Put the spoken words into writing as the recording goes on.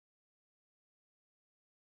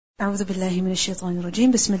أعوذ بالله من الشيطان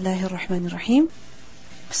الرجيم. بسم الله الرحمن الرحيم.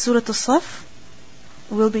 Surah As-Saff.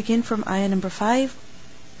 We'll begin from ayah number 5.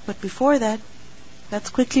 But before that,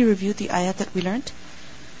 let's quickly review the ayat that we learnt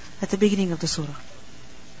at the beginning of the surah.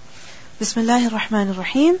 Bismillah ar-Rahman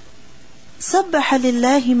ar-Rahim. سبح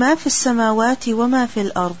لله ما في السماوات وما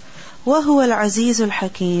في الأرض وهو العزيز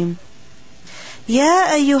الحكيم.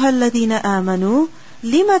 يا أيها الذين آمنوا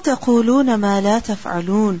لم تقولون ما لا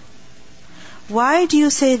تفعلون. Why do you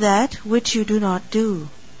say that which you do not do?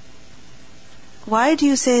 Why do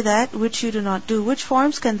you say that which you do not do? Which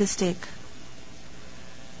forms can this take?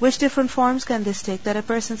 Which different forms can this take? That a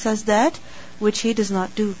person says that which he does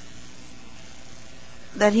not do.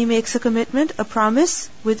 That he makes a commitment, a promise,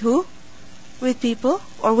 with who? With people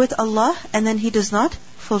or with Allah, and then he does not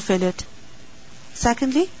fulfill it.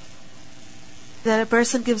 Secondly, that a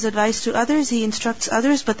person gives advice to others, he instructs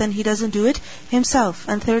others, but then he doesn't do it himself.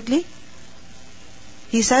 And thirdly,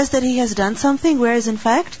 he says that he has done something, whereas in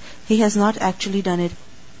fact, he has not actually done it.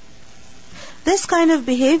 This kind of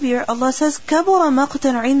behavior, Allah says, كَبُرَ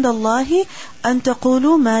مَقْتًا عِنْدَ اللَّهِ أَن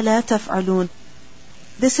تَقُولُوا مَا لَا تَفْعَلُونَ.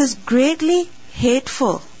 This is greatly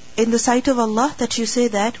hateful in the sight of Allah that you say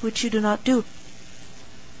that which you do not do.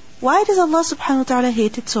 Why does Allah subhanahu wa ta'ala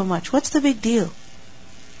hate it so much? What's the big deal?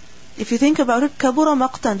 If you think about it, كَبُرَ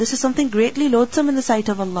مَقْتًا, this is something greatly loathsome in the sight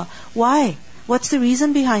of Allah. Why? What's the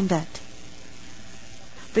reason behind that?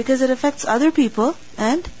 Because it affects other people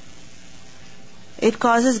and it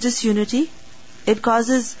causes disunity. It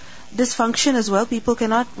causes dysfunction as well. People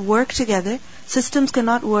cannot work together. Systems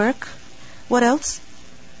cannot work. What else?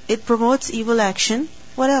 It promotes evil action.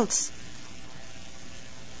 What else?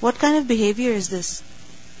 What kind of behavior is this?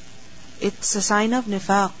 It's a sign of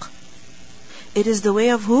nifaq. It is the way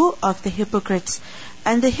of who? Of the hypocrites.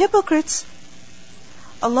 And the hypocrites,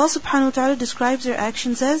 Allah subhanahu wa ta'ala describes their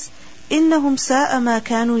actions as إِنَّهُمْ سَاءَ مَا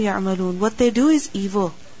كَانُوا يَعْمَلُونَ. What they do is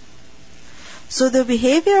evil. So the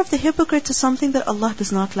behavior of the hypocrites is something that Allah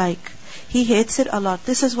does not like. He hates it a lot.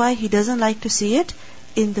 This is why He doesn't like to see it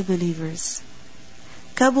in the believers.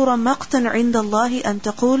 كَبُرَ مَقْتًا عِنْدَ اللَّهِ أَن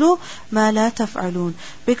تَقُولُوا مَا لَا تَفْعَلُونَ.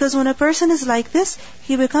 Because when a person is like this,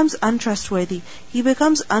 he becomes untrustworthy. He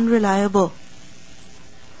becomes unreliable.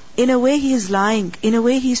 In a way he is lying. In a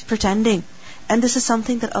way he is pretending. And this is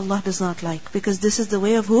something that Allah does not like, because this is the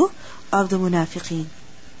way of who? Of the munafiqeen.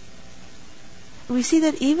 We see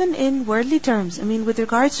that even in worldly terms, with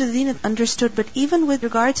regards to the deen it's understood, but even with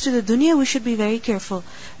regards to the dunya, we should be very careful.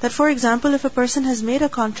 That for example, if a person has made a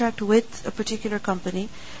contract with a particular company,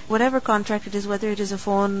 whatever contract it is, whether it is a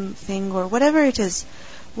phone thing or whatever it is,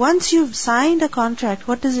 once you've signed a contract,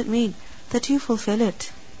 what does it mean? That you fulfill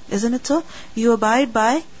it. Isn't it so? You abide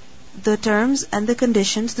by the terms and the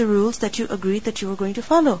conditions, the rules that you agreed that you were going to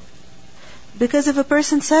follow. Because if a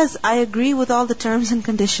person says, I agree with all the terms and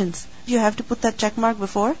conditions, you have to put that check mark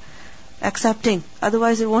before accepting.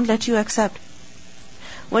 Otherwise it won't let you accept.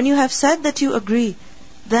 When you have said that you agree,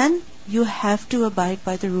 then you have to abide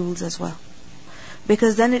by the rules as well.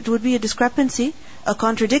 Because then it would be a discrepancy, a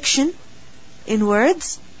contradiction in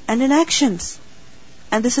words and in actions.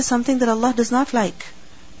 And this is something that Allah does not like.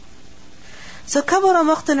 So كَبُرَ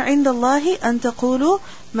مَقْتًا عِنْدَ اللَّهِ أَن تَقُولُوا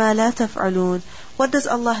مَا لَا تَفْعَلُونَ. What does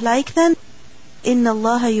Allah like then? إِنَّ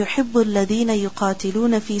اللَّهَ يُحِبُّ الَّذِينَ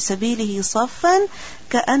يُقَاتِلُونَ فِي سَبِيلِهِ صَفًّا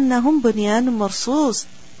كَأَنَّهُمْ بُنْيَانٌ مَرْصُوصٌ.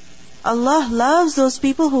 Allah loves those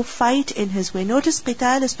people who fight in His way. Notice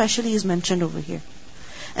qital especially is mentioned over here.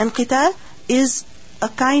 And qital is a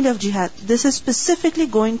kind of jihad. This is specifically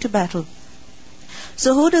going to battle.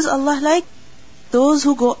 So who does Allah like? Those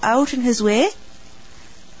who go out in His way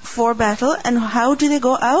for battle. And how do they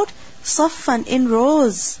go out? Saffan, in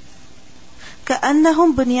rows.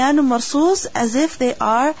 كَأَنَّهُمْ بُنْيَانٌ مَرْصُوصٌ, as if they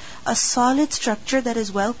are a solid structure that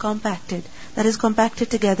is well compacted, that is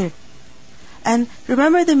compacted together. And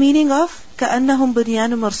remember the meaning of كَأَنَّهُمْ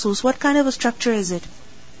بُنْيَانٌ مَرْصُوصٌ. What kind of a structure is it?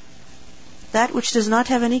 That which does not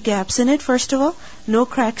have any gaps in it, first of all, no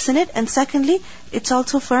cracks in it, and secondly, it's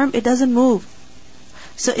also firm, it doesn't move.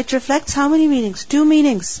 So it reflects how many meanings? 2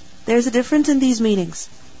 meanings. There's a difference in these meanings.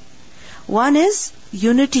 One is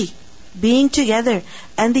unity, being together,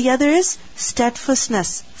 and the other is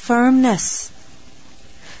steadfastness, firmness.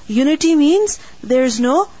 Unity means there is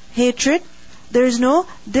no hatred, there is no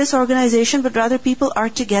disorganization, but rather people are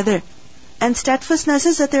together. And steadfastness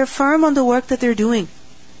is that they're firm on the work that they're doing.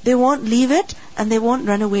 They won't leave it and they won't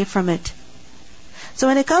run away from it. So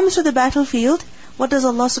when it comes to the battlefield, what does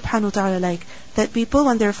Allah subhanahu wa ta'ala like? That people,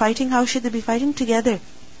 when they're fighting, how should they be fighting? Together.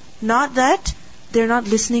 Not that they're not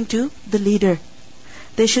listening to the leader.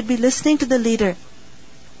 They should be listening to the leader.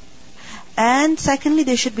 And secondly,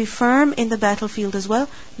 they should be firm in the battlefield as well.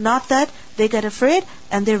 Not that they get afraid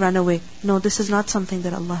and they run away. No, this is not something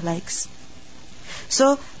that Allah likes.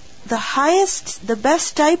 So, the highest, the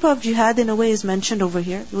best type of jihad in a way is mentioned over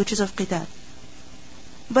here, which is of qital.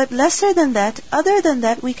 But lesser than that, other than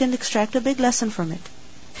that, we can extract a big lesson from it.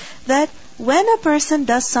 That when a person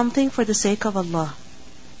does something for the sake of Allah,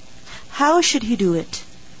 how should he do it?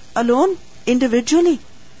 Alone? Individually?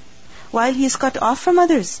 While he is cut off from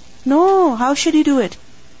others? No, how should he do it?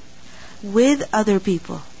 With other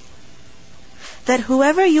people. That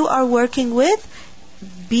whoever you are working with,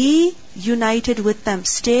 be united with them,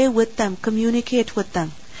 stay with them, communicate with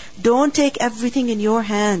them. Don't take everything in your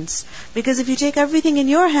hands. Because if you take everything in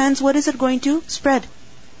your hands, what is it going to spread?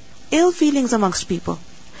 Ill feelings amongst people.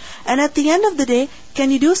 And at the end of the day,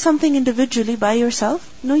 can you do something individually by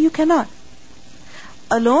yourself? No, you cannot.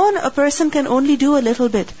 Alone, a person can only do a little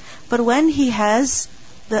bit. But when he has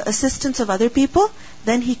the assistance of other people,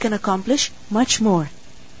 then he can accomplish much more.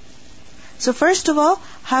 So first of all,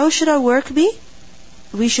 how should our work be?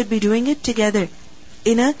 We should be doing it together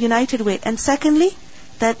in a united way. And secondly,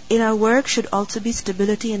 that in our work should also be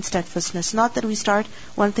stability and steadfastness. Not that we start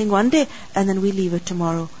one thing one day and then we leave it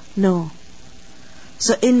tomorrow. No.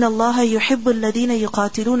 So, إِنَّ اللَّهَ يُحِبُّ الَّذِينَ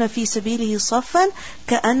يُقَاتِلُونَ فِي سَبِيلِهِ صَفًّا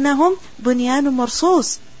كَأَنَّهُمْ بُنْيَانٌ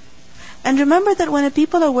مَرْصُوصٌ. And remember that when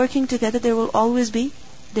people are working together, there will always be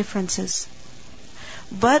differences.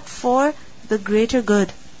 But for the greater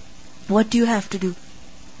good, what do you have to do?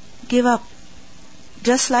 Give up.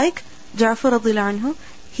 Just like Ja'far radhiyallahu anhu,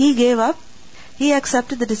 he gave up. He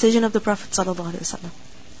accepted the decision of the Prophet sallallahu alaihi wasallam.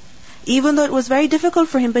 Even though it was very difficult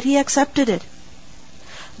for him, but he accepted it.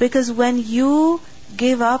 Because when you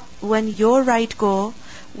give up, when your right go,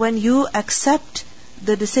 when you accept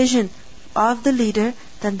the decision of the leader,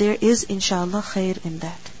 then there is inshallah khair in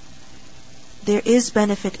that. There is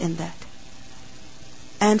benefit in that.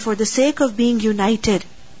 And for the sake of being united,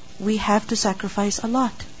 we have to sacrifice a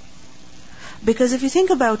lot. Because if you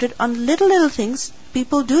think about it, on little things,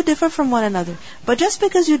 people do differ from one another. But just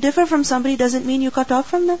because you differ from somebody doesn't mean you cut off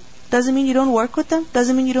from them. Doesn't mean you don't work with them.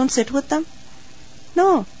 Doesn't mean you don't sit with them.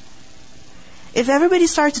 No. If everybody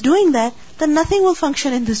starts doing that, then nothing will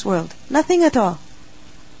function in this world. Nothing at all.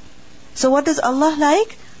 So what does Allah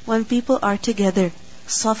like? When people are together.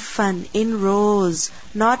 Saffan, in rows.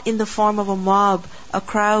 Not in the form of a mob, a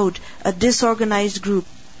crowd, a disorganized group.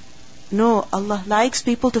 No, Allah likes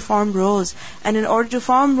people to form rows. And in order to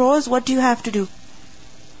form rows, what do you have to do?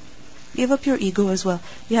 Give up your ego as well.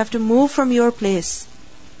 You have to move from your place.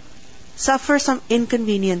 Suffer some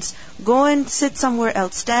inconvenience. Go and sit somewhere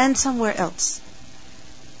else. Stand somewhere else.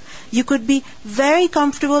 You could be very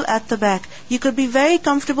comfortable at the back. You could be very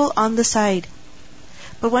comfortable on the side.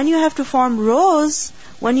 But when you have to form rows,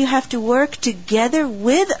 when you have to work together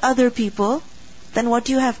with other people, then what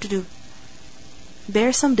do you have to do?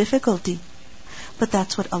 Bear some difficulty. But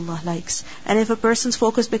that's what Allah likes. And if a person's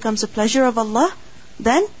focus becomes a pleasure of Allah,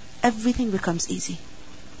 then everything becomes easy.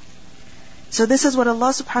 So this is what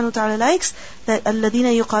Allah subhanahu wa ta'ala likes, that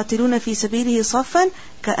الَّذِينَ يُقَاتِلُونَ فِي سَبِيلِهِ صَفًّا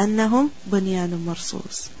كَأَنَّهُمْ بُنْيَانٌ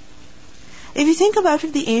مَرْصُوصٌ. If you think about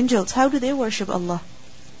it, the angels, how do they worship Allah?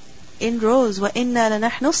 In rows. وَإِنَّا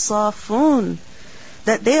لَنَحْنُ الصَّافُونَ.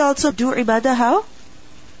 That they also do ibadah how?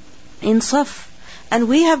 In saf. And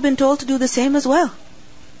we have been told to do the same as well.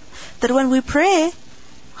 That when we pray,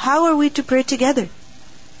 how are we to pray together?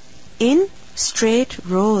 In straight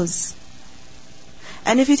rows.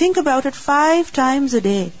 And if you think about it, 5 times a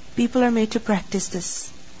day, people are made to practice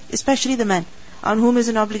this. Especially the men, on whom is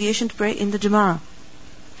an obligation to pray in the Jama'ah.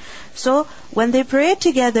 So, when they pray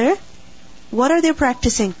together, what are they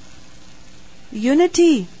practicing?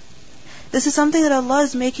 Unity. This is something that Allah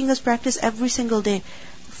is making us practice every single day.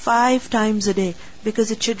 5 times a day.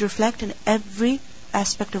 Because it should reflect in every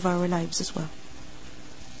aspect of our lives as well.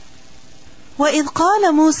 وَإِذْ قَالَ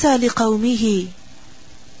مُوسَى لِقَوْمِهِ.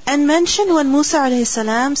 And mention when Musa alayhi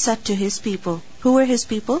salam said to his people. Who were his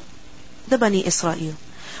people? The Bani Israel.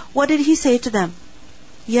 What did he say to them?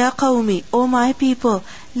 Ya qawmi, O my people,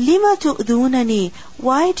 lima tu'dunani.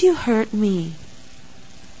 Why do you hurt me?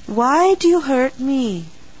 Why do you hurt me?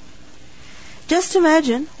 Just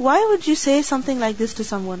imagine, why would you say something like this to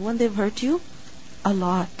someone when they've hurt you? A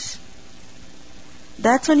lot.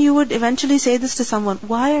 That's when you would eventually say this to someone.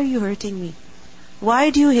 Why are you hurting me?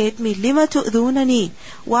 Why do you hate me? Lima tu'dunani.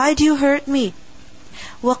 Why do you hurt me?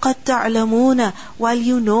 وَقَدْ تَعْلَمُونَ. While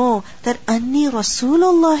you know that أَنِّي رَسُولُ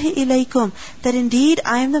اللَّهِ إِلَيْكُمْ. That indeed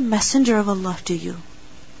I am the messenger of Allah to you.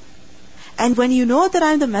 And when you know that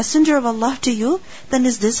I am the messenger of Allah to you, then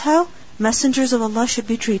is this how messengers of Allah should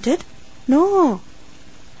be treated? No.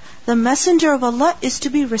 The messenger of Allah is to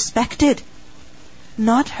be respected,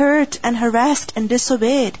 not hurt and harassed and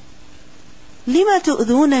disobeyed. لِمَا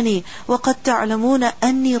تُؤْذُونَنِي وَقَدْ تَعْلَمُونَ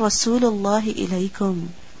أَنِّي رَسُولُ اللَّهِ إِلَيْكُمْ.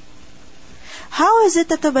 How is it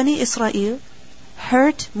that the Bani Israel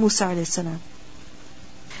hurt Musa alayhi salam?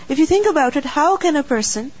 If you think about it, how can a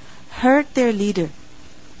person hurt their leader?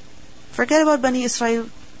 Forget about Bani Israel.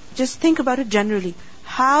 Just think about it generally.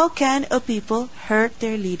 How can a people hurt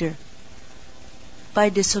their leader? By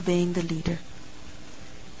disobeying the leader.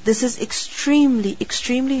 This is extremely,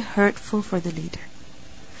 extremely hurtful for the leader.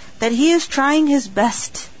 That he is trying his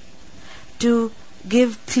best to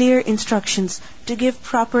give clear instructions, to give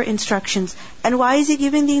proper instructions. And why is he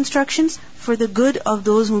giving the instructions? For the good of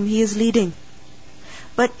those whom he is leading.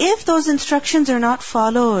 But if those instructions are not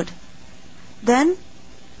followed, then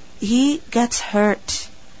he gets hurt.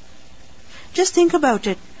 Just think about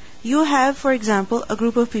it. You have, for example, a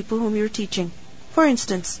group of people whom you're teaching. For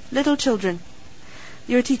instance, little children.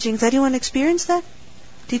 You're teaching. Has anyone experienced that?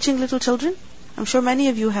 Teaching little children? I'm sure many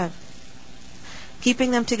of you have.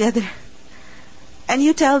 Keeping them together. And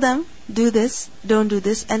you tell them, do this, don't do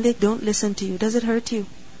this, and they don't listen to you. Does it hurt you?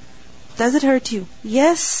 Does it hurt you?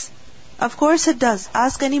 Yes. Of course it does.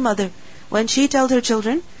 Ask any mother. When she tells her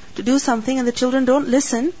children to do something and the children don't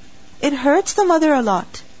listen, it hurts the mother a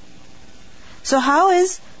lot. So how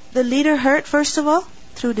is the leader hurt, first of all?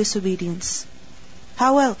 Through disobedience.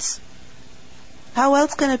 How else? How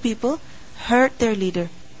else can a people hurt their leader?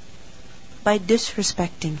 By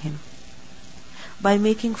disrespecting him. By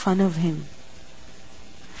making fun of him.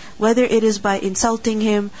 Whether it is by insulting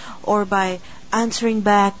him, or by answering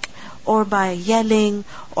back, or by yelling,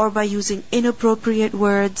 or by using inappropriate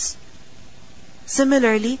words.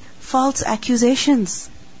 Similarly, false accusations.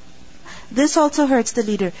 This also hurts the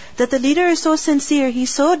leader. That the leader is so sincere, he's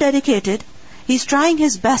so dedicated, he's trying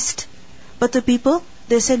his best. But the people,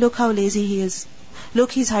 they say, look how lazy he is.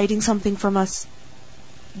 Look, he's hiding something from us.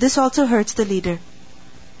 This also hurts the leader.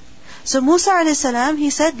 So Musa alayhi salam, he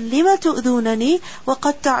said, لِمَا تُؤْذُونَنِي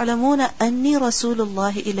وَقَدْ تَعْلَمُونَ أَنِّي رَسُولُ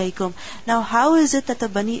اللَّهِ إِلَيْكُمْ. Now how is it that the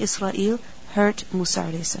Bani Israel hurt Musa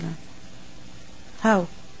alayhi salam? How?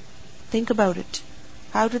 Think about it.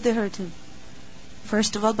 How did they hurt him?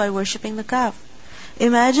 First of all, by worshipping the calf.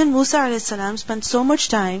 Imagine Musa alayhi salam spent so much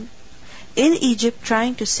time in Egypt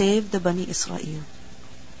trying to save the Bani Israel.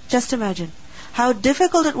 Just imagine how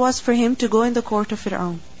difficult it was for him to go in the court of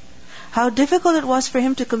Fir'aun. How difficult it was for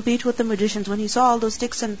him to compete with the magicians. When he saw all those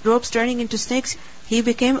sticks and ropes turning into snakes, he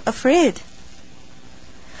became afraid.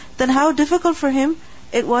 Then how difficult for him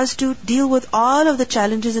it was to deal with all of the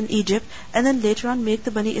challenges in Egypt, and then later on make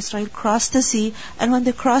the Bani Israel cross the sea. And when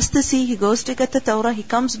they cross the sea, he goes to get the Torah, he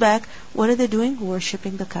comes back. What are they doing?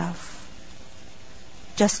 Worshipping the calf.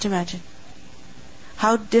 Just imagine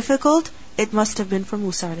how difficult it must have been for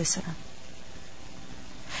Musa alayhi salam.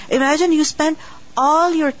 Imagine you spend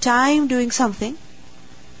all your time doing something,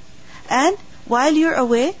 and while you're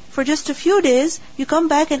away for just a few days, you come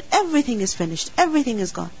back and everything is finished. Everything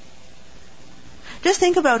is gone. Just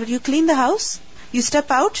think about it. You clean the house, you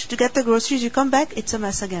step out to get the groceries, you come back, it's a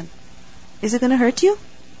mess again. Is it going to hurt you?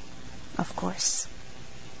 Of course.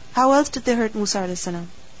 How else did they hurt Musa alayhi salam?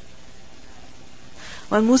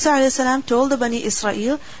 When Musa alayhi salam told the Bani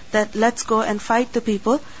Israel that let's go and fight the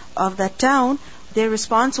people of that town, their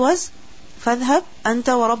response was, فَاذْهَبْ أَنْتَ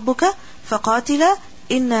وَرَبُّكَ فَقَاتِلَا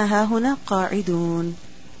إِنَّا هَا هُنَا قَاعِدُونَ.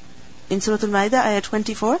 In Surah Al-Ma'idah, ayah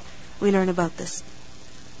 24, we learn about this.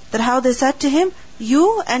 That how they said to him,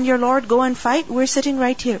 you and your Lord go and fight, we're sitting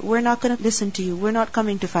right here. We're not going to listen to you. We're not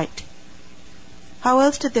coming to fight. How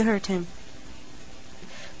else did they hurt him?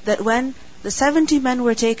 That when the 70 men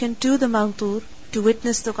were taken to the Mount Tur to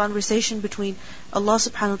witness the conversation between Allah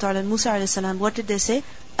subhanahu wa ta'ala and Musa alayhi salam, what did they say?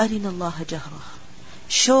 أَرِنَ اللَّهَ جَهْرًا.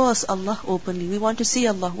 Show us Allah openly. We want to see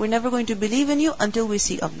Allah. We're never going to believe in you until we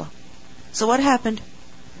see Allah. So what happened?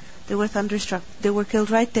 They were thunderstruck. They were killed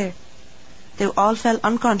right there. They all fell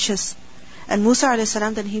unconscious. And Musa alayhi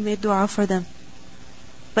salam, then he made dua for them.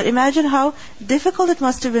 But imagine how difficult it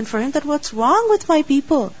must have been for him, that what's wrong with my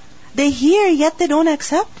people? They hear, yet they don't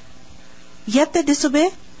accept. Yet they disobey.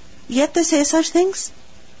 Yet they say such things.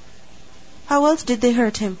 How else did they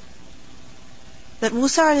hurt him? That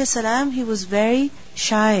Musa alayhi salam, he was very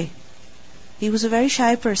shy. He was a very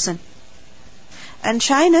shy person. And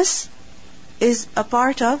shyness is a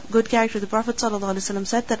part of good character. The Prophet ﷺ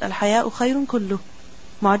said that al-haya'u khayrun kullu.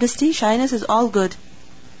 Modesty, shyness is all good.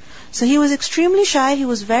 So he was extremely shy, he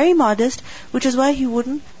was very modest, which is why he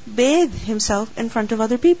wouldn't bathe himself in front of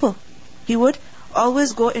other people. He would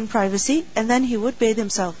always go in privacy and then he would bathe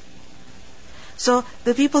himself. So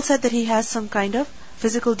the people said that he has some kind of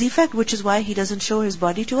physical defect, which is why He doesn't show His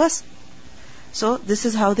body to us. So this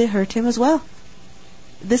is how they hurt Him as well.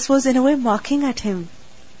 This was in a way mocking at Him.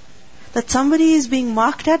 That somebody is being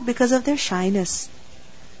mocked at because of their shyness.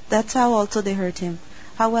 That's how also they hurt Him.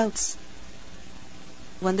 How else?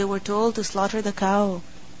 When they were told to slaughter the cow,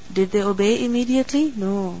 did they obey immediately?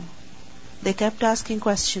 No. They kept asking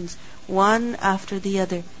questions, one after the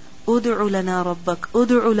other. Ud'u lana rabbak,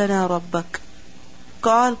 ud'u lana rabbak.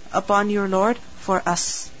 Call upon your Lord for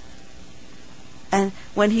us. And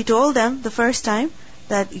when He told them the first time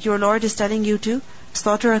that your Lord is telling you to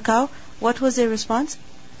slaughter a cow, what was their response?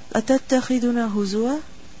 أَتَتَّخِذُنَا هُزُوًا?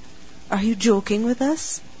 Are you joking with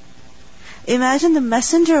us? Imagine the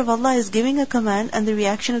messenger of Allah is giving a command and the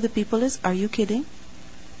reaction of the people is, are you kidding?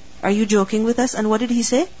 Are you joking with us? And what did he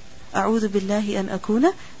say? أَعُوذُ بِاللَّهِ أَنْ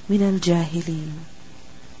أَكُونَ مِنَ الْجَاهِلِينَ.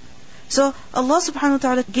 So Allah subhanahu wa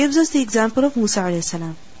ta'ala gives us the example of Musa alayhi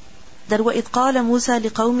salam. That وَإِذْ قَالَ مُوسَى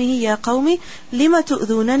لِقَوْمِهِ يَا قَوْمِ لِمَ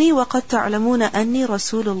تُؤْذُونَنِي وَقَدْ تَعْلَمُونَ أَنِّي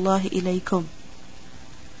رَسُولُ اللَّهِ إِلَيْكُمْ.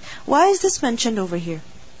 Why is this mentioned over here?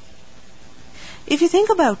 If you think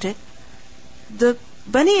about it, the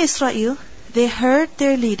Bani Israel, they hurt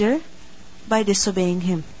their leader by disobeying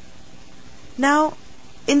him. Now,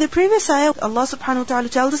 in the previous ayah, Allah subhanahu wa ta'ala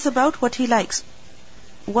tells us about what He likes.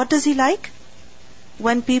 What does He like?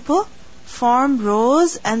 When people form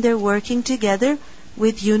rows and they're working together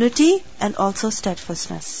with unity and also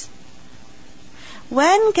steadfastness.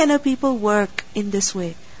 When can a people work in this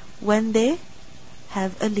way? When they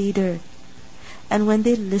have a leader. And when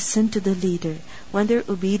they listen to the leader. When they're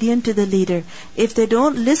obedient to the leader. If they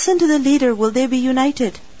don't listen to the leader, will they be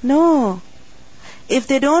united? No. If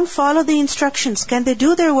they don't follow the instructions, can they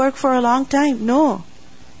do their work for a long time? No.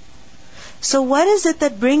 So what is it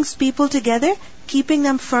that brings people together, keeping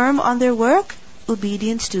them firm on their work?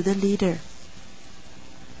 Obedience to the leader.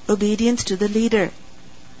 Obedience to the leader.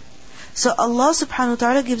 So Allah subhanahu wa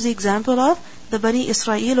ta'ala gives the example of the Bani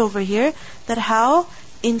Israel over here, that how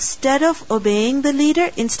instead of obeying the leader,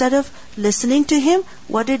 instead of listening to him,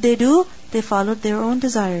 what did they do? They followed their own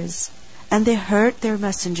desires. And they hurt their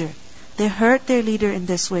messenger. They hurt their leader in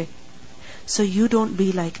this way. So you don't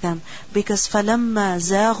be like them. Because فَلَمَّا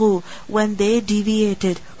زَاغُوا, when they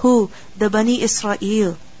deviated, who? The Bani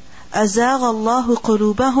Israel. أَزَاغَ اللَّهُ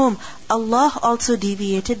قُلُوبَهُمْ, Allah also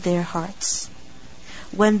deviated their hearts.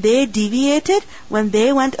 When they deviated, when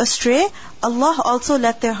they went astray, Allah also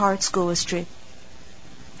let their hearts go astray.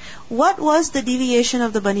 What was the deviation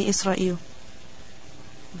of the Bani Israel?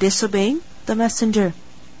 Disobeying the messenger.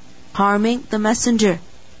 Harming the messenger.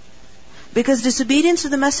 Because disobedience to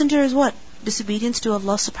the messenger is what? Disobedience to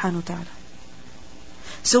Allah subhanahu wa ta'ala.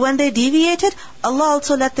 So when they deviated, Allah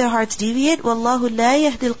also let their hearts deviate. وَاللَّهُ لَا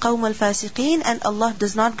يَهْدِي الْقَوْمَ الْفَاسِقِينَ, and Allah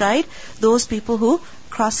does not guide those people who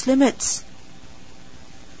cross limits.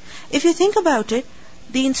 If you think about it,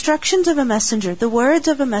 the instructions of a messenger, the words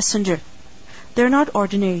of a messenger, they're not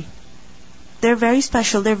ordinary. They're very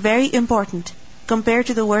special, they're very important compared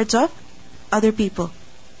to the words of other people.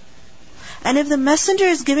 And if the messenger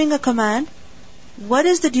is giving a command, what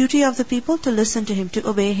is the duty of the people? To listen to him, to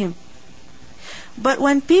obey him. But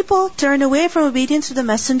when people turn away from obedience to the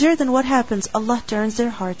messenger, then what happens? Allah turns their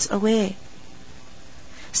hearts away.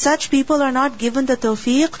 Such people are not given the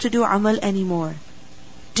tawfiq to do amal anymore,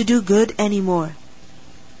 to do good anymore.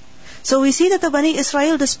 So we see that the Bani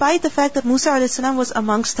Israel, despite the fact that Musa a.s. was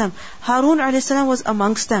amongst them, Harun a.s. was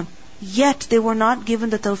amongst them, yet they were not given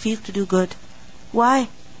the tawfiq to do good. Why?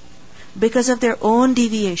 Because of their own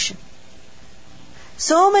deviation.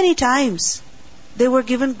 So many times, they were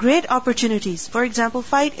given great opportunities. For example,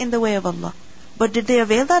 fight in the way of Allah. But did they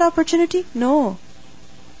avail that opportunity? No.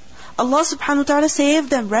 Allah subhanahu wa ta'ala saved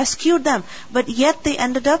them, rescued them, but yet they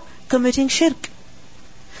ended up committing shirk.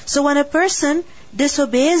 So when a person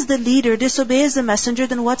disobeys the leader, disobeys the messenger,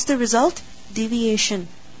 then what's the result? Deviation.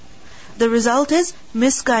 The result is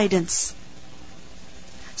misguidance.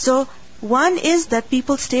 So one is that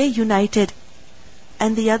people stay united,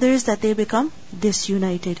 and the other is that they become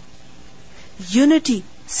disunited. Unity,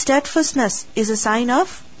 steadfastness is a sign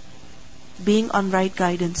of being on right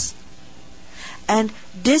guidance. And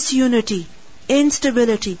disunity,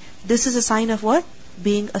 instability, this is a sign of what?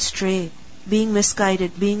 Being astray, being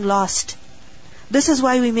misguided, being lost. This is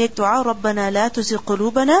why we make dua, رَبَّنَا لَا تُزِغْ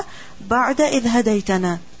قُلُوبَنَا بَعْدَ إِذْ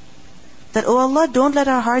هَدَيْتَنَا. That, oh Allah, don't let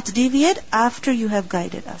our hearts deviate after you have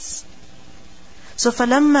guided us. So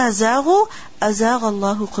فَلَمَّا زَاغُوا أَزَاغَ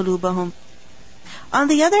اللَّهُ قُلُوبَهُمْ. On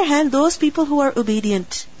the other hand, those people who are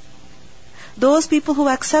obedient, those people who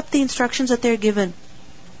accept the instructions that they're given,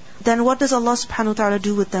 then what does Allah subhanahu wa ta'ala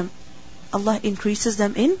do with them? Allah increases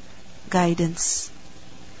them in guidance.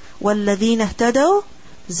 وَالَّذِينَ اهْتَدَوْا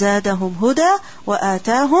زَادَهُمْ هُدَى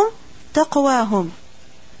وَآتَاهُمْ تَقْوَاهُمْ.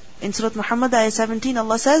 In Surah Muhammad, ayah 17,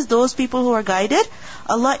 Allah says, those people who are guided,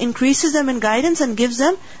 Allah increases them in guidance and gives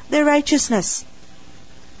them their righteousness.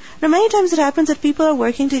 Now many times it happens that people are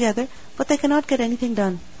working together, but they cannot get anything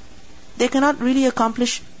done. They cannot really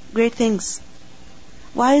accomplish great things.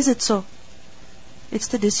 Why is it so? It's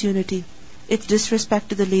the disunity. It's disrespect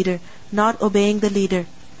to the leader, not obeying the leader.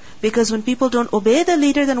 Because when people don't obey the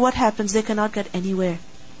leader, then what happens? They cannot get anywhere.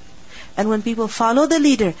 And when people follow the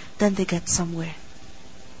leader, then they get somewhere.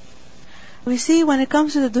 We see when it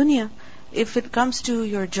comes to the dunya, if it comes to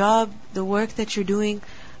your job, the work that you're doing,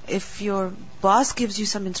 if your boss gives you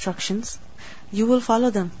some instructions, you will follow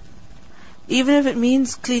them. Even if it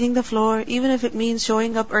means cleaning the floor, even if it means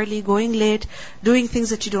showing up early, going late, doing things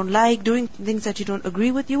that you don't like, doing things that you don't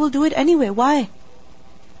agree with, you will do it anyway. Why?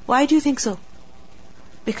 Why do you think so?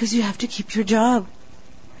 Because you have to keep your job.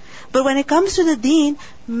 But when it comes to the deen,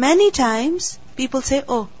 many times people say,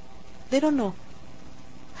 oh, they don't know.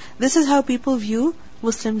 This is how people view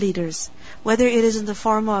Muslim leaders. Whether it is in the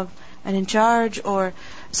form of an in charge or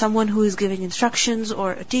someone who is giving instructions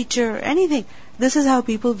or a teacher or anything. This is how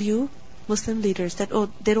people view Muslim leaders, that oh,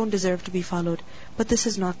 they don't deserve to be followed. But this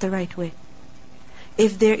is not the right way.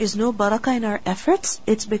 If there is no barakah in our efforts,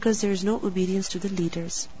 it's because there is no obedience to the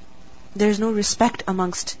leaders. There is no respect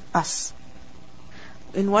amongst us.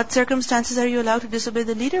 In what circumstances are you allowed to disobey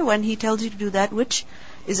the leader? When he tells you to do that which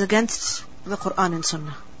is against the Quran and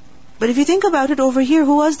Sunnah. But if you think about it, over here,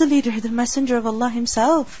 who was the leader? The Messenger of Allah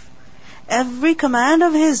himself. Every command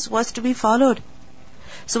of his was to be followed.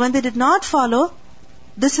 So when they did not follow,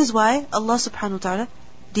 this is why Allah subhanahu wa ta'ala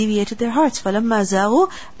deviated their hearts. فَلَمَّا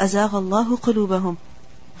زَاغُوا أَزَاغَ اللَّهُ قُلُوبَهُمْ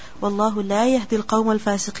وَاللَّهُ لَا يَهْدِي الْقَوْمَ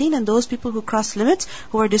الْفَاسِقِينَ. And those people who cross limits,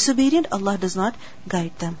 who are disobedient, Allah does not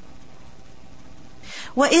guide them.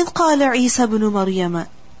 وَإِذْ قَالَ عِيسَى بْنُ مَرْيَمَ.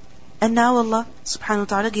 And now Allah subhanahu wa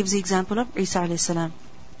ta'ala gives the example of Isa alayhi salam.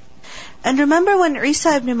 And remember when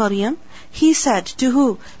Isa ibn Maryam, he said to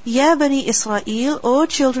who? Ya Bani Israel, O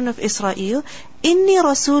children of Israel, Inni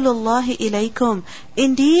Rasulullahi ilaykum.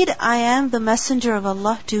 Indeed, I am the messenger of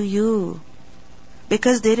Allah to you.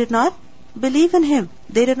 Because they did not believe in him.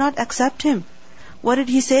 They did not accept him. What did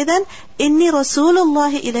he say then? Inni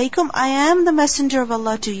Rasulullahi ilaykum. I am the messenger of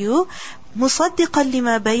Allah to you. Musaddiqan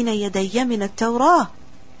lima bayna yadayya min at-Tawrah.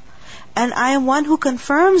 And I am one who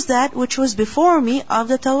confirms that which was before me of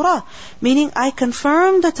the Torah. Meaning, I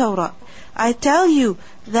confirm the Torah. I tell you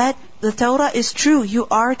that the Torah is true. You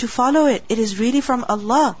are to follow it. It is really from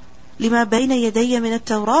Allah. لِمَا بَيْنَ يَدَيَّ مِنَ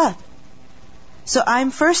التَّوْرَاةِ. So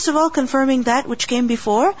I'm first of all confirming that which came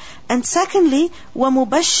before. And secondly,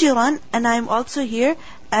 وَمُبَشِّرًا. And I'm also here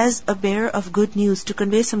as a bearer of good news, to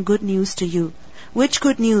convey some good news to you. Which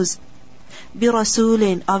good news?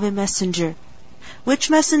 بِرَسُولٍ. Of a messenger. Which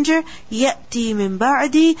messenger? يَأْتِي مِن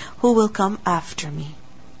بَعْدِي. Who will come after me.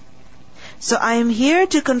 So I am here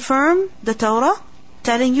to confirm the Torah,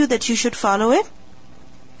 telling you that you should follow it.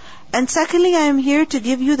 And secondly, I am here to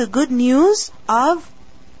give you the good news of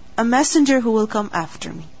a messenger who will come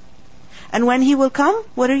after me. And when he will come,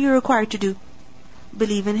 what are you required to do?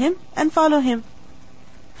 Believe in him and follow him.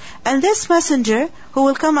 And this messenger who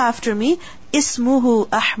will come after me, ismuhu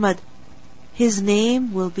Ahmad. His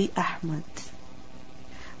name will be Ahmad.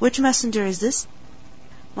 Which messenger is this?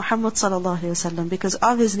 Muhammad sallallahu alaihi wasallam, because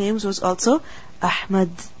of his names was also Ahmad.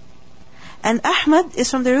 And Ahmad is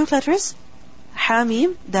from the root letters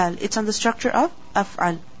Hamim, Dal. It's on the structure of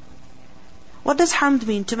Af'al. What does Hamd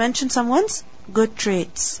mean? To mention someone's good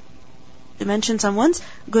traits. To mention someone's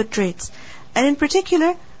good traits. And in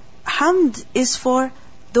particular, Hamd is for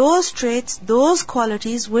those traits, those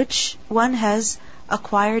qualities which one has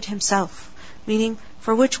acquired himself. Meaning,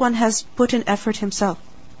 for which one has put in effort himself.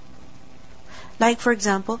 Like for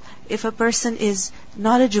example, if a person is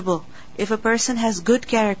knowledgeable, if a person has good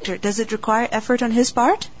character, does it require effort on his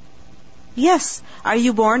part? Yes. Are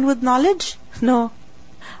you born with knowledge? No.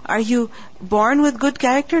 Are you born with good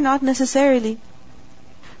character? Not necessarily.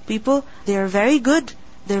 People, they are very good,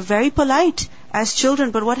 they're very polite as children,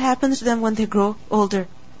 but what happens to them when they grow older?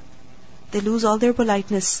 They lose all their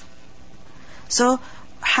politeness. So,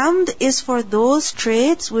 Hamd is for those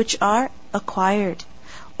traits which are acquired,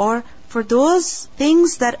 or for those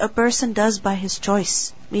things that a person does by his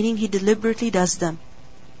choice, meaning he deliberately does them.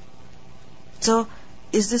 So,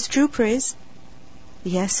 is this true praise?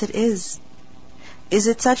 Yes, it is. Is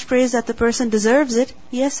it such praise that the person deserves it?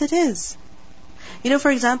 Yes, it is. You know,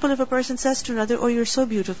 for example, if a person says to another, oh, you're so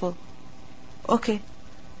beautiful. Okay.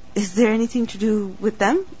 Is there anything to do with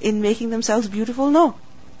them in making themselves beautiful? No.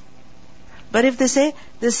 But if they say,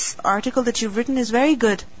 this article that you've written is very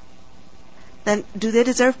good, then do they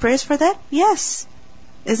deserve praise for that? Yes.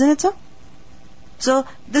 Isn't it so? So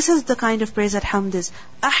this is the kind of praise that hamd is.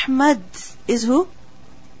 Ahmad is who?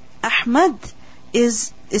 Ahmad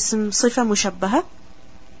is ism sifa mushabbaha,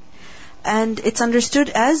 and it's understood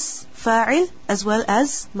as fa'il as well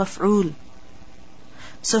as maf'ul.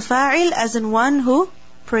 So fa'il as in one who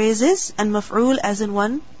praises, and maf'ul as in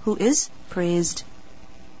one who is praised.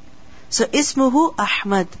 So ismuhu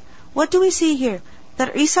Ahmad. What do we see here?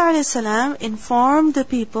 That Isa alayhi salam informed the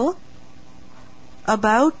people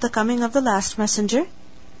about the coming of the last messenger,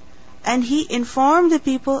 and he informed the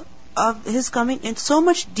people of his coming in so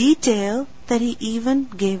much detail that he even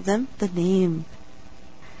gave them the name,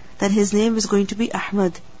 that his name is going to be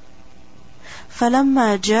Ahmad.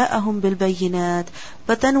 فَلَمَّا جَاءَهُمْ بِالْبَيِّنَاتِ.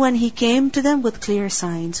 But then when he came to them with clear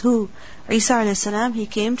signs, who? Isa alayhi salam, he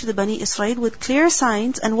came to the Bani Israel with clear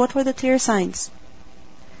signs. And what were the clear signs?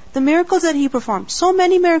 The miracles that he performed. So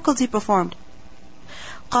many miracles he performed.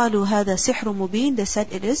 قَالُوا هَذَا سِحْرٌ مُبِينٌ. They said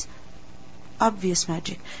it is obvious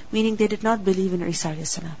magic, meaning they did not believe in Isa alayhi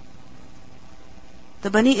salam. The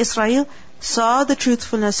Bani Israel saw the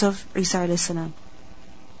truthfulness of Isa alayhi salam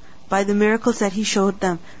by the miracles that he showed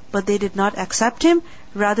them, but they did not accept him.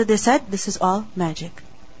 Rather they said, this is all magic.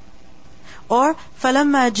 Or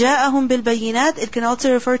فَلَمَّا جَاءَهُمْ بِالْبَيِّنَاتِ. It can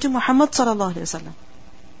also refer to Muhammad sallallahu alaihi wasallam.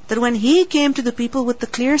 That when he came to the people with the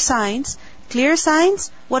clear signs,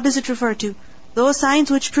 what does it refer to? Those signs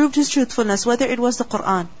which proved his truthfulness, whether it was the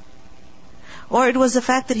Quran, or it was the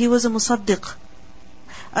fact that he was a musaddiq,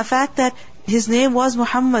 a fact that his name was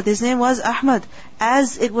Muhammad, his name was Ahmad,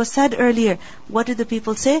 as it was said earlier. What did the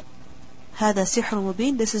people say? هَذَا سِحْرٌ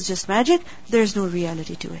مُبِينٌ. This is just magic, there is no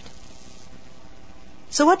reality to it.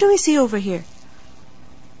 So what do we see over here?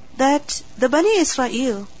 That the Bani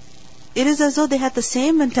Israel, it is as though they had the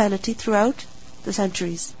same mentality throughout the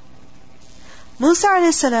centuries. Musa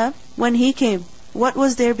alayhi salam, when he came, what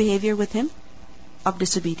was their behavior with him? Of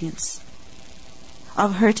disobedience,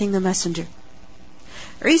 of hurting the messenger.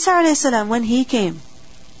 Isa alayhi salam, when he came,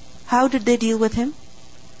 how did they deal with him?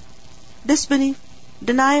 Disbelief,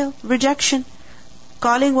 denial, rejection,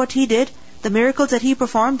 calling what he did, the miracles that he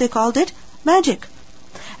performed, they called it magic.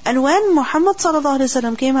 And when Muhammad sallallahu alaihi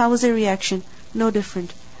wasallam came, how was their reaction? No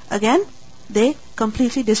different. Again, they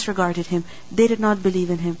completely disregarded him. They did not believe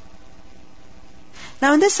in him.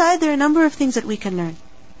 Now in this side, there are a number of things that we can learn.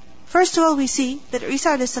 First of all, we see that Isa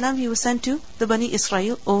alayhi salam, he was sent to the Bani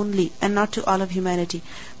Israel only, and not to all of humanity.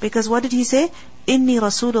 Because what did he say? Inni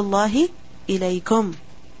Rasulullahi ilaykum.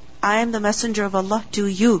 I am the messenger of Allah to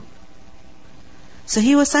you. So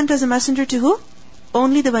he was sent as a messenger to who?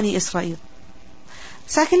 Only the Bani Israel.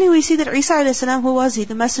 Secondly, we see that Isa alayhi salam, who was he?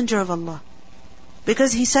 The messenger of Allah.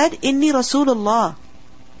 Because he said, Inni Rasulullah.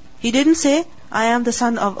 He didn't say, I am the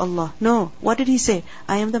son of Allah. No. What did he say?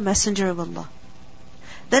 I am the messenger of Allah.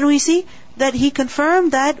 Then we see that he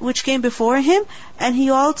confirmed that which came before him, and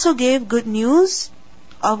he also gave good news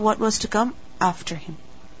of what was to come after him.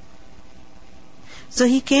 So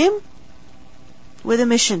he came with a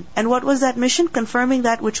mission. And what was that mission? Confirming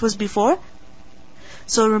that which was before.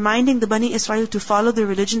 So reminding the Bani Israel to follow the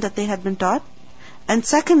religion that they had been taught. And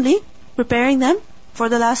secondly, preparing them for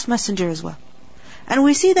the last messenger as well. And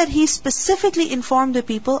we see that he specifically informed the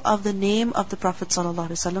people of the name of the Prophet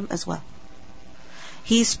ﷺ as well.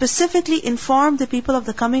 He specifically informed the people of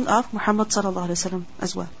the coming of Muhammad ﷺ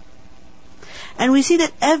as well. And we see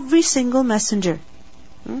that every single messenger,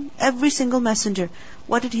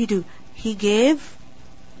 what did he do? He gave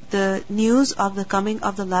the news of the coming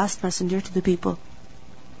of the last messenger to the people.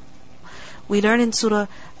 We learn in Surah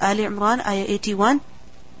Ali Imran, ayah 81,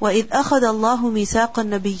 وَإِذْ أَخَذَ اللَّهُ مِيثَاقَ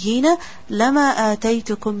النَّبِيِّينَ لَمَا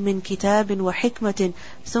آتَيْتُكُم مِّن كِتَابٍ وَحِكْمَةٍ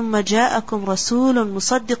ثُمَّ جَاءَكُمْ رَسُولٌ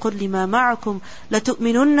مُصَدِّقٌ لِمَا مَعَكُمْ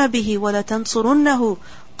لَتُؤْمِنُنَّ بِهِ وَلَتَنصُرُنَّهُ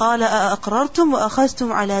قَالَ أَأَقْرَرْتُمْ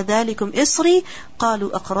وَأَخَذْتُمْ عَلَى ذَلِكُمْ إِصْرِي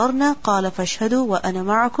قَالُوا أَقْرَرْنَا قَالَ فَاشْهَدُوا وَأَنَا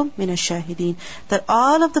مَعَكُمْ مِنَ الشَّاهِدِينَ. That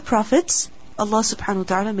all of the prophets, Allah subhanahu wa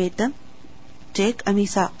ta'ala made them take a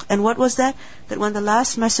mithaq. And what was that? That when the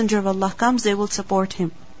last messenger of Allah comes, they will support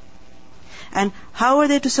him. And how are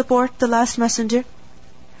they to support the last messenger?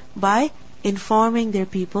 By informing their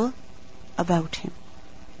people about him.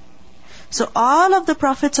 So all of the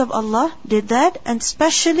prophets of Allah did that, and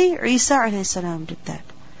especially Isa alayhi salam did that.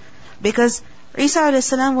 Because Isa alayhi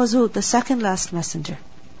salam was who? The second last messenger.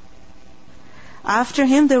 After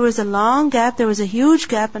him there was a long gap, there was a huge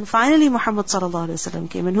gap, and finally Muhammad sallallahu alaihi wasallam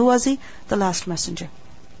came. And who was he? The last messenger.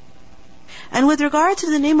 And with regard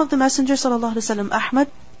to the name of the messenger sallallahu alaihi wasallam, Ahmad,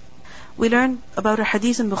 we learn about a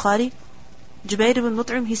hadith in Bukhari. Jubayr ibn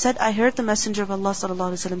Mut'im, he said, I heard the messenger of Allah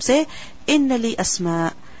sallallahu alaihi wasallam say, Inna li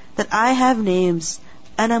asma, that I have names,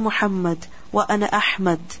 Ana Muhammad, wa ana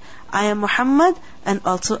Ahmad. I am Muhammad and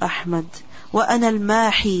also Ahmad. Wa ana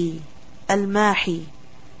al-Mahi. Al-Mahi.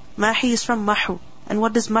 Mahi is from Mahu. And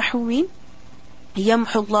what does Mahu mean?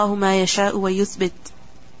 Yamhu Allahu ma yasha'u wa yuthbit.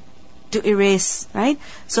 To erase, right?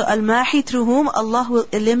 So Al-Mahi, through whom Allah will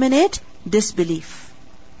eliminate disbelief.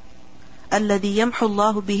 Alladhi yamhu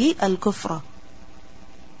Allahu bihi al-kufra.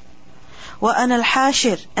 Wa ana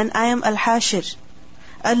al-Hashir. And I am al-Hashir.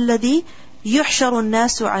 Alladhi yuhsharu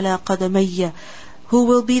an-nasu ala qadamayya. Who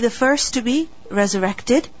will be the first to be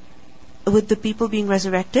resurrected, with the people being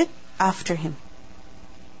resurrected after him.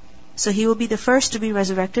 So he will be the first to be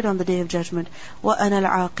resurrected on the Day of Judgment. Wa ana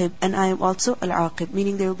al-Aqib. And I am also al-Aqib,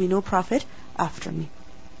 meaning there will be no prophet after me.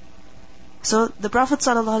 So the Prophet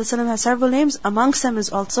ﷺ has several names. Amongst them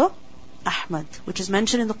is also Ahmad, which is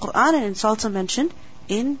mentioned in the Quran, and it's also mentioned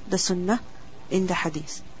in the Sunnah, in the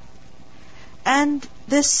Hadith. And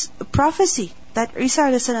this prophecy that Isa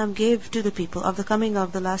a.s. gave to the people of the coming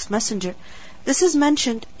of the last messenger, this is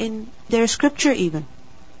mentioned in their scripture even.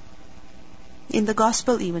 In the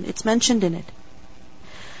gospel even, it's mentioned in it.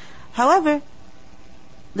 However,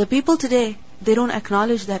 the people today, they don't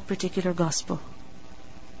acknowledge that particular gospel.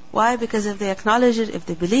 Why? Because if they acknowledge it, if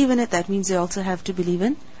they believe in it, that means they also have to believe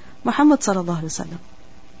in Muhammad sallallahu alaihi wasallam.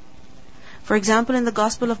 For example, in the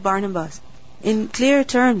Gospel of Barnabas, in clear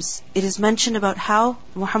terms, it is mentioned about how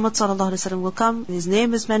Muhammad sallallahu alaihi wasallam will come. His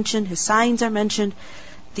name is mentioned, his signs are mentioned.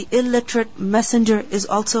 The illiterate messenger is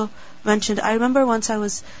also mentioned. I remember once I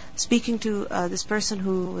was speaking to this person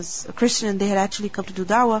who was a Christian, and they had actually come to do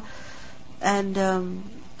da'wah, and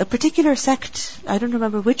a particular sect, I don't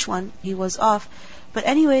remember which one he was of, but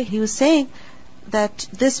anyway, he was saying that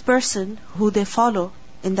this person who they follow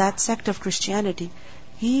in that sect of Christianity,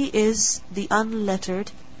 he is the unlettered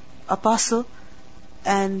apostle,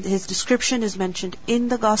 and his description is mentioned in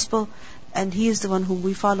the gospel, and he is the one whom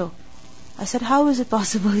we follow. I said, how is it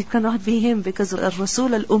possible? It cannot be him, because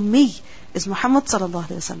Rasul al-Ummi is Muhammad sallallahu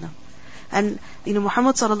alaihi wasallam. And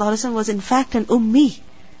Muhammad sallallahu alaihi wasallam was in fact an Ummi,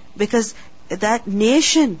 because that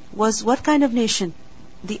nation was what kind of nation?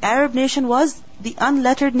 The Arab nation was the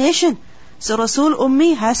unlettered nation. So Rasul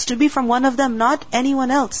Ummi has to be from one of them, not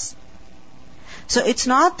anyone else. So it's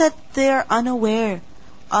not that they are unaware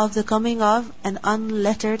of the coming of an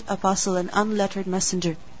unlettered apostle, an unlettered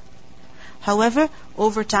messenger. However,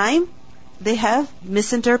 over time, they have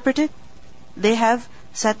misinterpreted. They have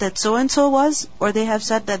said that so-and-so was, or they have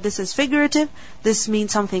said that this is figurative, this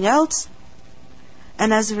means something else.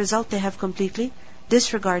 And as a result, they have completely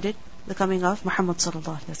disregarded the coming of Muhammad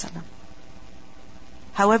sallallahu alaihi wasallam.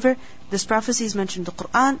 However, this prophecy is mentioned in the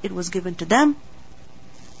Quran, it was given to them,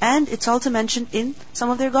 and it's also mentioned in some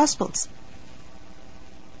of their Gospels.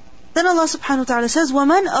 Then Allah subhanahu wa ta'ala says,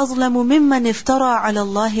 وَمَنْ أَظْلَمُ مِمَّنِ افْتَرَى عَلَى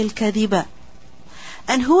اللَّهِ الْكَذِبَ.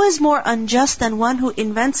 And who is more unjust than one who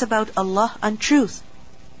invents about Allah untruth?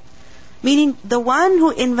 Meaning, the one who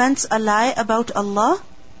invents a lie about Allah,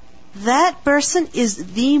 that person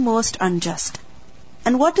is the most unjust.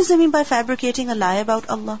 And what does it mean by fabricating a lie about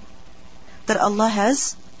Allah? That Allah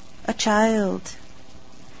has a child,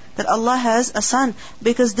 that Allah has a son,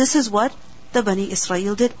 because this is what the Bani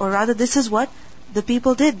Israel did, or rather this is what the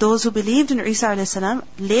people did. Those who believed in Isa a.s.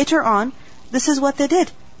 later on, this is what they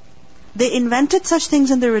did. They invented such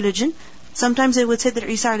things in their religion. Sometimes they would say that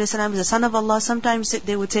Isa a.s. is the son of Allah, sometimes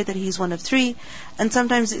they would say that he is one of three, and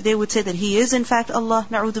sometimes they would say that he is in fact Allah,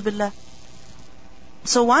 na'udhu billah.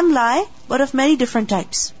 So one lie, but of many different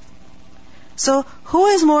types. So, who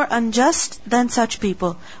is more unjust than such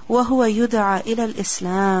people? وَهُوَ يُدْعَى إِلَى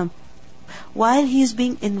الْإِسْلَامِ. While he is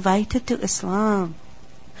being invited to Islam,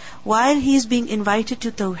 while he is being invited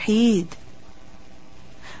to Tawheed.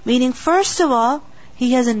 Meaning, first of all,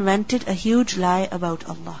 he has invented a huge lie about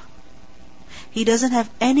Allah. He doesn't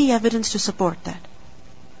have any evidence to support that.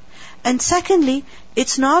 And secondly,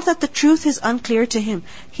 it's not that the truth is unclear to him.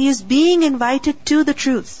 He is being invited to the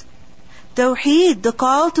truth. Tawheed, the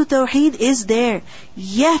call to Tawheed is there.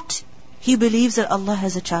 Yet, he believes that Allah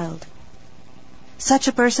has a child. Such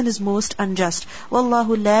a person is most unjust. وَاللَّهُ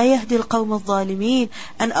لَا يَهْدِي الْقَوْمَ الظَّالِمِينَ.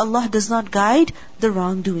 And Allah does not guide the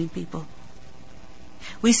wrongdoing people.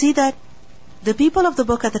 We see that the people of the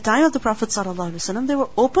book at the time of the Prophet ﷺ, they were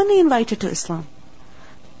openly invited to Islam.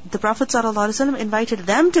 The Prophet ﷺ invited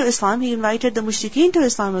them to Islam. He invited the mushrikeen to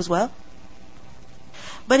Islam as well.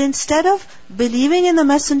 But instead of believing in the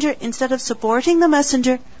messenger, instead of supporting the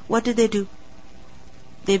messenger, what did they do?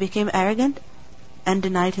 They became arrogant and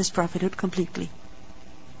denied his prophethood completely.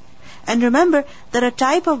 And remember that a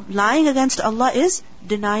type of lying against Allah is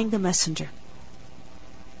denying the messenger.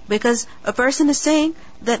 Because a person is saying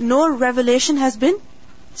that no revelation has been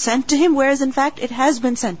sent to him, whereas in fact it has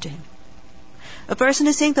been sent to him. A person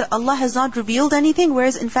is saying that Allah has not revealed anything,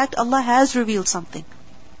 whereas in fact Allah has revealed something.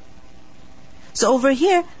 So over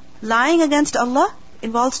here, lying against Allah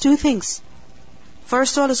involves two things.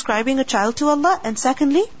 First of all, ascribing a child to Allah, and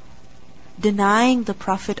secondly, denying the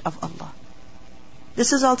Prophet of Allah.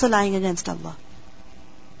 This is also lying against Allah.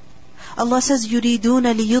 Allah says,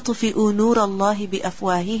 يُرِيدُونَ لِيُطْفِئُوا نُورَ اللَّهِ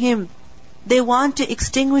بِأَفْوَاهِهِمْ. They want to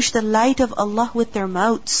extinguish the light of Allah with their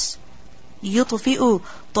mouths. يُطْفِئُوا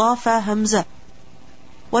طَافَ hamza.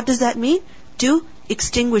 What does that mean? To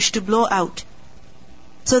extinguish, to blow out.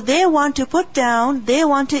 So they want to put down, they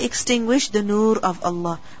want to extinguish the nur of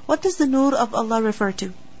Allah. What does the nur of Allah refer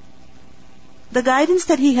to? The guidance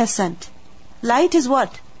that He has sent. Light is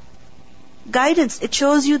what? Guidance. It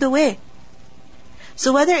shows you the way.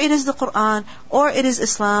 So whether it is the Quran, or it is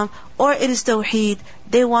Islam, or it is Tawheed,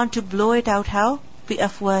 they want to blow it out how?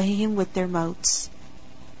 بِأَفْوَاهِهِمْ, with their mouths.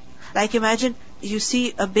 Like imagine, you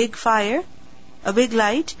see a big fire, a big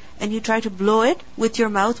light, and you try to blow it with your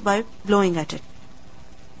mouth by blowing at it.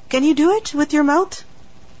 Can you do it with your mouth?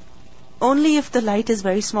 Only if the light is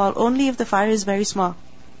very small, only if the fire is very small.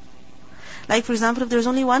 Like for example, if there's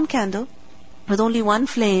only one candle, with only one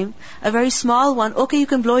flame, a very small one, okay, you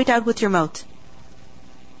can blow it out with your mouth.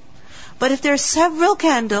 But if there are several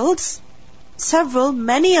candles,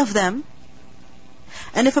 many of them,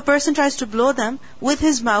 and if a person tries to blow them with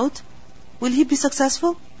his mouth, will he be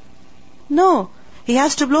successful? No. He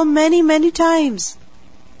has to blow many, many times.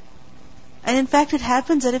 And in fact, it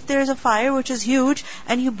happens that if there is a fire which is huge,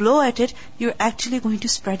 and you blow at it, you're actually going to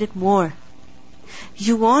spread it more.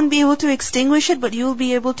 You won't be able to extinguish it, but you'll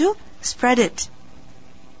be able to spread it.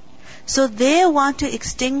 So they want to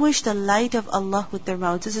extinguish the light of Allah with their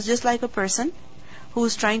mouths. This is just like a person who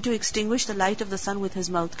is trying to extinguish the light of the sun with his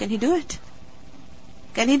mouth. Can he do it?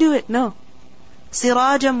 Can he do it? No.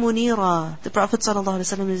 Sirajan munira, the Prophet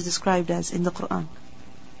ﷺ is described as in the Quran.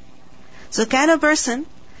 So can a person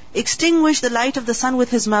extinguish the light of the sun with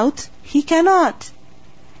his mouth? He cannot.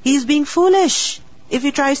 He is being foolish if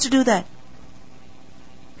he tries to do that.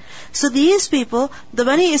 So these people, the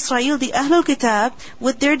Bani Israel, the Ahlul Kitab,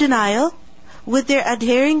 with their denial, with their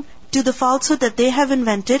adhering to the falsehood that they have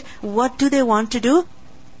invented, what do they want to do?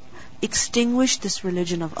 Extinguish this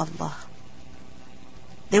religion of Allah.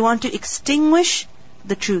 They want to extinguish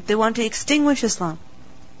the truth. They want to extinguish Islam.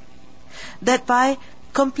 That by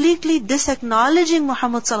completely disacknowledging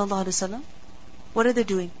Muhammad sallallahu alaihi wasallam, what are they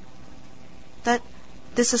doing? That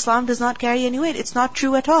this Islam does not carry any weight. It's not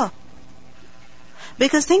true at all.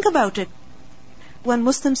 Because think about it. When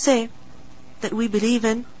Muslims say that we believe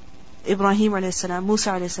in Ibrahim alayhi salam,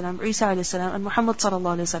 Musa alayhi salam, Isa alayhi salam, and Muhammad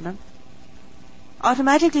sallallahu alayhi wasallam,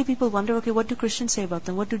 automatically people wonder, okay, what do Christians say about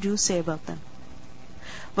them? What do Jews say about them?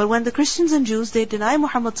 But when the Christians and Jews, they deny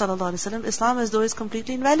Muhammad sallallahu alaihi wasallam, Islam as though is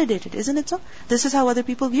completely invalidated, isn't it so? This is how other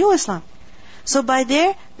people view Islam. So by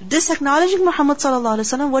their disacknowledging Muhammad sallallahu alaihi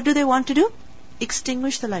wasallam, what do they want to do?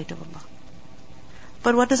 Extinguish the light of Allah.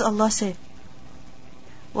 But what does Allah say?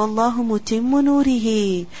 Wallahu mutimmu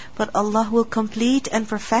nurihi. But Allah will complete and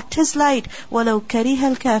perfect His light. Walau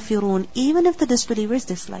karihal kafirun. Even if the disbelievers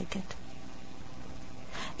dislike it.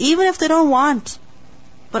 Even if they don't want.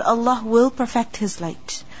 But Allah will perfect His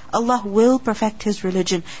light. Allah will perfect His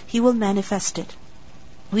religion. He will manifest it.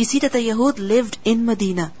 We see that the Yahud lived in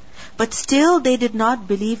Medina, but still they did not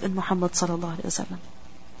believe in Muhammad sallallahu alaihi wasallam.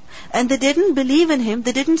 And they didn't believe in him,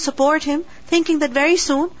 they didn't support him, thinking that very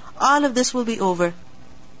soon all of this will be over.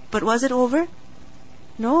 But was it over?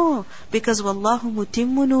 No, because Wallahu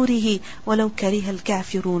mutimmu nurihi walau karihal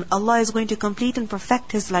kafirun. Allah is going to complete and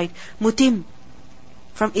perfect His light. Mutim,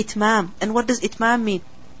 from itmam. And what does itmam mean?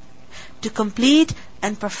 To complete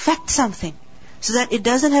and perfect something, so that it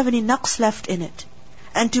doesn't have any naqs left in it.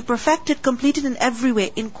 And to perfect it, complete it in every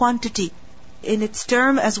way, in quantity, in its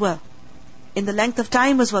term as well, in the length of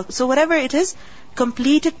time as well. So whatever it is,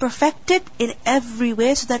 complete it, perfect it in every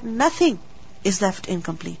way, so that nothing is left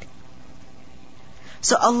incomplete.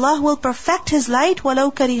 So Allah will perfect His light,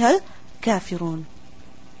 walau karihal kafirun.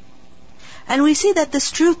 And we see that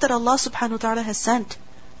this truth that Allah subhanahu wa ta'ala has sent,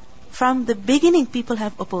 from the beginning people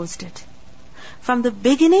have opposed it. From the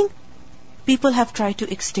beginning, people have tried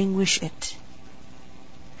to extinguish it.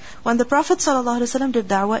 When the Prophet ﷺ did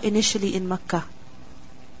da'wah initially in Makkah,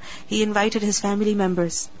 he invited his family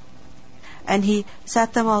members, and he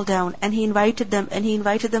sat them all down, and he invited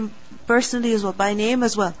them personally as well, by name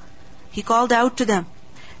as well. He called out to them,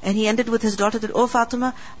 and he ended with his daughter that, "O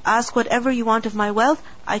Fatima, ask whatever you want of my wealth,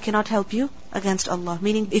 I cannot help you against Allah."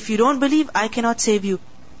 Meaning, if you don't believe, I cannot save you.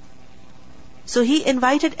 So he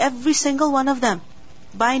invited every single one of them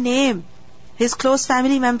by name. his close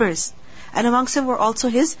family members, and amongst them were also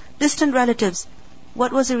his distant relatives.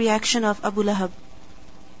 What was the reaction of Abu Lahab?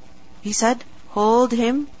 He said, hold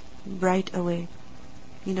him right away.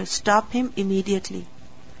 Stop him immediately.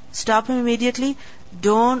 Stop him immediately.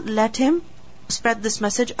 Don't let him spread this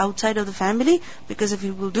message outside of the family, because if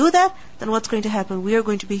he will do that, then what's going to happen? We are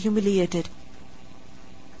going to be humiliated.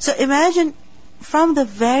 So imagine, from the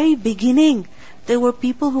very beginning, there were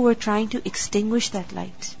people who were trying to extinguish that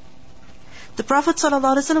light. The Prophet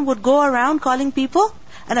ﷺ would go around calling people,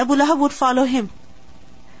 and Abu Lahab would follow him.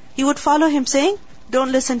 He would follow him saying,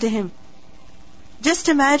 don't listen to him. Just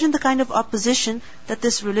imagine the kind of opposition that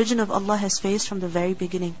this religion of Allah has faced from the very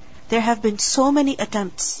beginning. There have been so many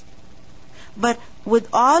attempts. But with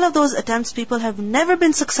all of those attempts, people have never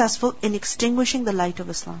been successful in extinguishing the light of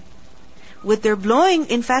Islam. With their blowing,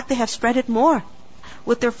 in fact, they have spread it more.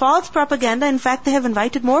 With their false propaganda, in fact, they have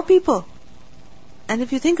invited more people. And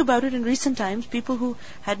if you think about it, in recent times, people who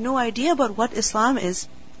had no idea about what Islam is,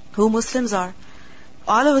 who Muslims are,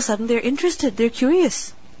 all of a sudden they're interested, they're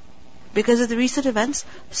curious. Because of the recent events,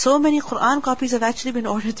 so many Quran copies have actually been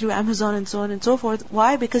ordered through Amazon and so on and so forth.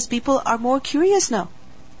 Why? Because people are more curious now.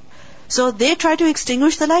 So they try to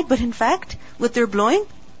extinguish the light, but in fact, with their blowing,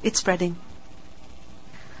 it's spreading.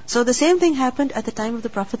 So the same thing happened at the time of the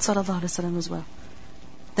Prophet ﷺ as well.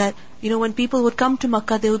 That, when people would come to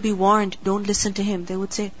Makkah, they would be warned, don't listen to him. They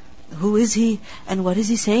would say, who is he? And what is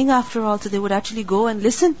he saying after all? So they would actually go and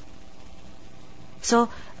listen. So,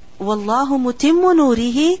 وَاللَّهُ مُتِمُّ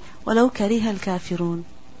نُورِهِ وَلَوْ كَرِهَ الْكَافِرُونَ.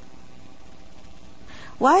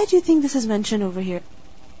 Why do you think this is mentioned over here?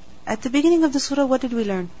 At the beginning of the surah, what did we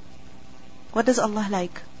learn? What does Allah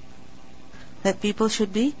like? That people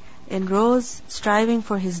should be in rows, striving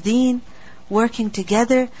for His deen, working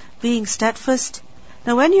together, being steadfast.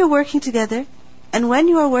 Now when you're working together, and when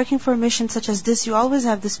you are working for a mission such as this, you always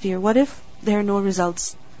have this fear. What if there are no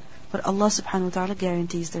results? But Allah subhanahu wa ta'ala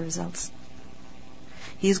guarantees the results.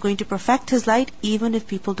 He is going to perfect His light even if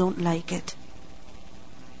people don't like it.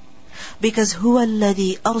 Because هُوَ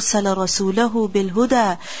الَّذِي أَرْسَلَ رَسُولَهُ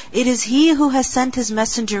بِالْهُدَى. It is He who has sent His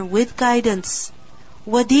messenger with guidance.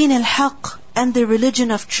 وَدِينِ الْحَقِّ. And the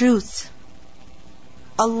religion of truth.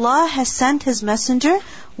 Allah has sent His messenger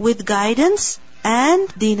with guidance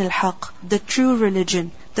and Deen al-Haq, the true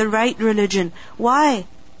religion, the right religion. Why?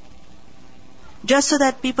 Just so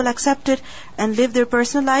that people accept it and live their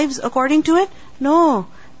personal lives according to it? No.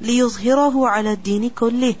 لِيُظْهِرَهُ عَلَى الدِّينِ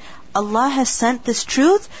كُلِّهِ. Allah has sent this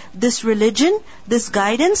truth, this religion, this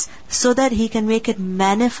guidance, so that He can make it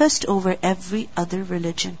manifest over every other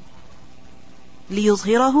religion.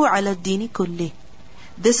 لِيُظْهِرَهُ عَلَى الدِّينِ كُلِّهِ.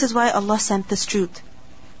 This is why Allah sent this truth,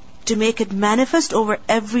 to make it manifest over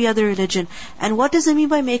every other religion. And what does it mean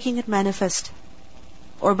by making it manifest?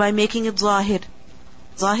 Or by making it zahir?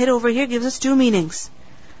 Zahir over here gives us two meanings.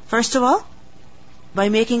 First of all, by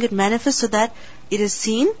making it manifest so that it is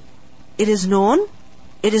seen, it is known,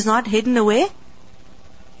 it is not hidden away.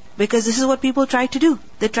 Because this is what people try to do.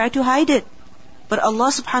 They try to hide it. But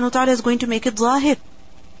Allah subhanahu wa ta'ala is going to make it zahir.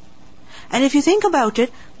 And if you think about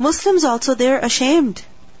it, Muslims also, they're ashamed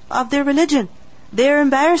of their religion. They're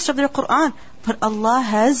embarrassed of their Qur'an. But Allah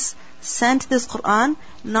has sent this Qur'an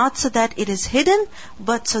not so that it is hidden,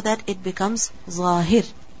 but so that it becomes zahir.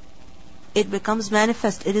 It becomes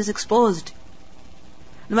manifest. It is exposed.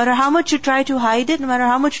 No matter how much you try to hide it, no matter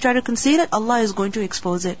how much you try to conceal it, Allah is going to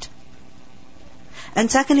expose it. And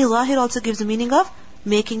secondly, zahir also gives the meaning of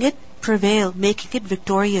making it prevail, making it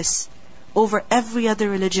victorious over every other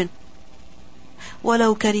religion.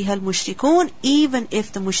 وَلَوْ كَرِهَ الْمُشْرِكُونَ. Even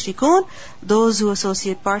if the mushrikun, those who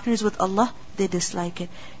associate partners with Allah, they dislike it.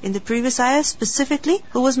 In the previous ayah specifically,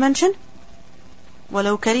 who was mentioned?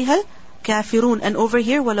 وَلَوْ كَرِهَ الْكَافِرُونَ. And over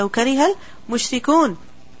here, وَلَوْ كَرِهَ الْمُشْرِكُونَ.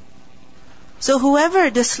 So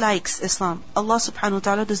whoever dislikes Islam, Allah subhanahu wa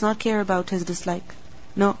ta'ala does not care about his dislike.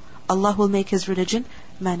 No, Allah will make His religion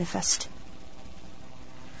manifest.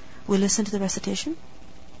 We'll listen to the recitation.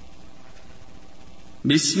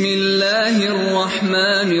 بسم الله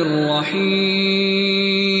الرحمن الرحيم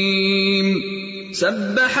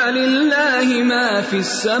سبح لله ما في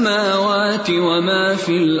السماوات وما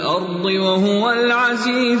في الأرض وهو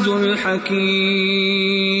العزيز الحكيم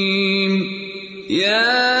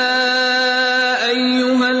يا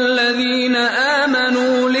أيها الذين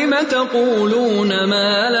آمنوا لم تقولون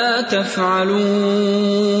ما لا تفعلون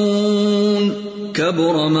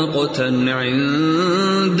كبر مقتا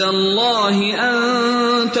عند الله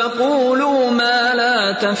أن تقولوا ما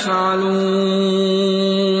لا تفعلون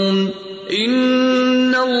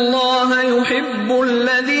إن الله يحب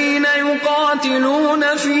الذين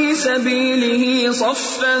يقاتلون في سبيله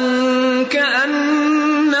صفا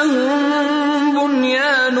كأنهم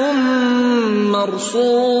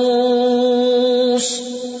مَرْصُوصٍ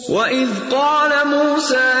وَإِذْ قَالَ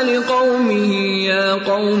مُوسَى لِقَوْمِهِ يَا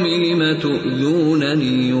قَوْمِ لِمَ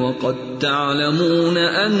تُؤْذُونَنِي وَقَدْ تَعْلَمُونَ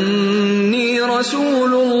أَنِّي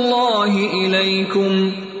رَسُولُ اللَّهِ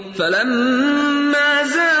إِلَيْكُمْ فَلَمَّا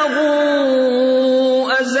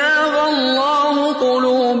زَاغُوا أَزَاغَ اللَّهُ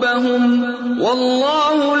قُلُوبَهُمْ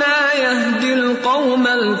وَاللَّهُ لَا يَهْدِي الْقَوْمَ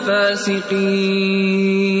الْفَاسِقِينَ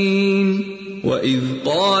وَإِذْ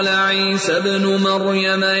قَالَ عِيسَى ابْنُ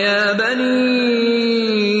مَرْيَمَ يَا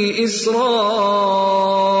بَنِي إِسْرَائِيلَ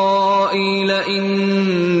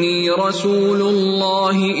إِنِّي رَسُولُ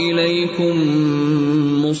اللَّهِ إِلَيْكُمْ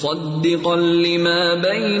مُصَدِّقًا لِمَا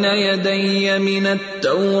بَيْنَ يَدَيَّ مِنَ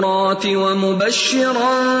التَّوْرَاةِ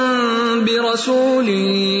وَمُبَشِّرًا بِرَسُولٍ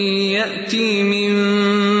يَأْتِي مِن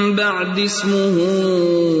بَعْدِ اسْمُهُ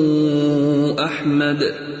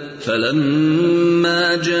أَحْمَدُ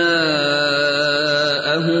فَلَمَّا جَاءَهُم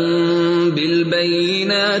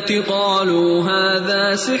بِالْبَيِّنَاتِ قَالُوا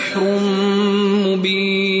هَذَا سِحْرٌ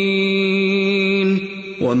مُبِينٌ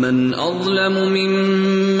وَمَنْ أَظْلَمُ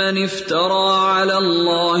مِمَّنِ افْتَرَى عَلَى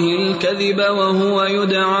اللَّهِ الْكَذِبَ وَهُوَ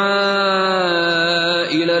يُدْعَى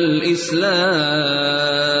إِلَى الْإِسْلَامِ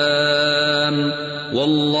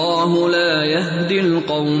وَاللَّهُ لَا يَهْدِي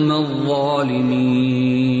الْقَوْمَ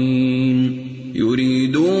الظَّالِمِينَ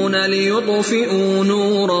يُرِيدُونَ لِيُطْفِئُوا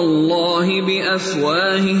نُورَ اللَّهِ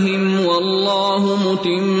بِأَفْوَاهِهِمْ وَاللَّهُ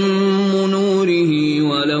مُتِمُّ نُورِهِ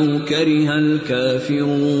وَلَوْ كَرِهَ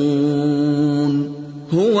الْكَافِرُونَ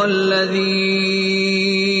هُوَ الَّذِي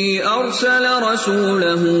أَرْسَلَ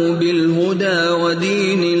رَسُولَهُ بِالْهُدَى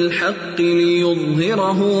وَدِينِ الْحَقِّ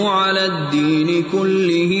لِيُظْهِرَهُ عَلَى الدِّينِ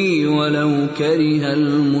كُلِّهِ وَلَوْ كَرِهَ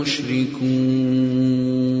الْمُشْرِكُونَ